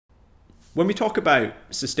When we talk about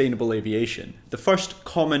sustainable aviation, the first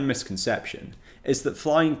common misconception is that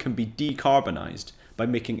flying can be decarbonised by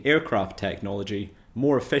making aircraft technology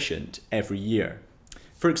more efficient every year.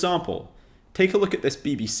 For example, take a look at this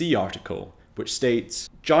BBC article which states,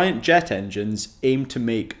 "Giant jet engines aim to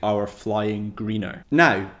make our flying greener."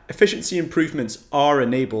 Now, efficiency improvements are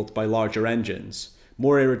enabled by larger engines,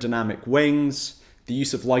 more aerodynamic wings, the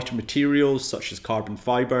use of lighter materials such as carbon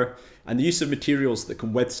fibre, and the use of materials that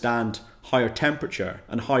can withstand higher temperature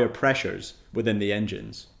and higher pressures within the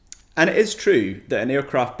engines. And it is true that an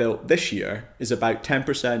aircraft built this year is about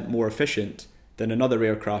 10% more efficient than another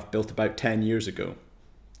aircraft built about 10 years ago.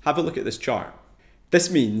 Have a look at this chart.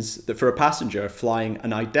 This means that for a passenger flying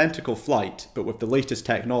an identical flight but with the latest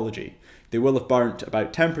technology, they will have burnt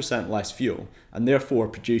about 10% less fuel and therefore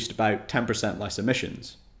produced about 10% less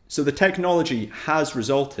emissions. So the technology has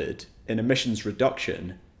resulted in emissions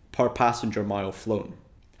reduction per passenger mile flown.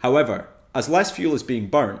 However, as less fuel is being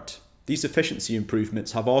burnt, these efficiency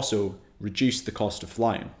improvements have also reduced the cost of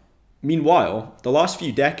flying. Meanwhile, the last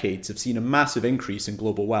few decades have seen a massive increase in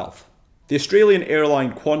global wealth. The Australian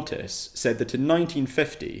airline Qantas said that in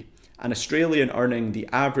 1950, an Australian earning the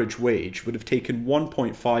average wage would have taken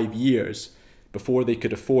 1.5 years before they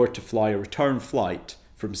could afford to fly a return flight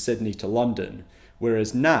from Sydney to London,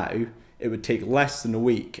 whereas now it would take less than a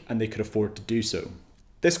week and they could afford to do so.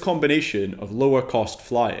 This combination of lower cost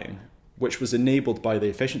flying, which was enabled by the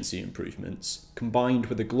efficiency improvements, combined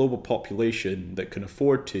with a global population that can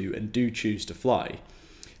afford to and do choose to fly,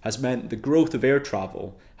 has meant the growth of air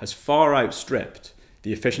travel has far outstripped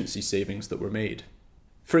the efficiency savings that were made.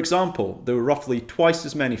 For example, there were roughly twice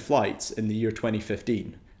as many flights in the year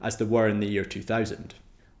 2015 as there were in the year 2000.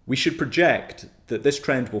 We should project that this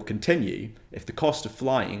trend will continue if the cost of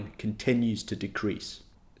flying continues to decrease.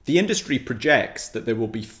 The industry projects that there will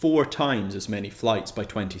be 4 times as many flights by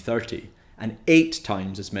 2030 and 8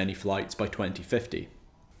 times as many flights by 2050.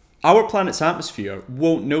 Our planet's atmosphere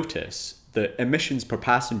won't notice that emissions per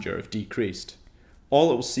passenger have decreased.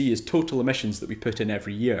 All it will see is total emissions that we put in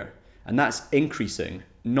every year, and that's increasing,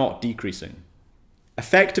 not decreasing.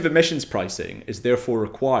 Effective emissions pricing is therefore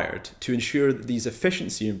required to ensure that these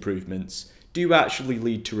efficiency improvements do actually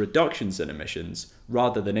lead to reductions in emissions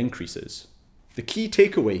rather than increases. The key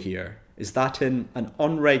takeaway here is that in an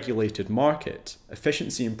unregulated market,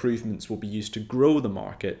 efficiency improvements will be used to grow the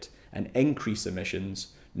market and increase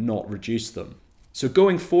emissions, not reduce them. So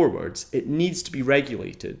going forwards, it needs to be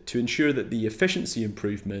regulated to ensure that the efficiency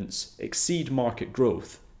improvements exceed market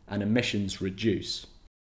growth and emissions reduce.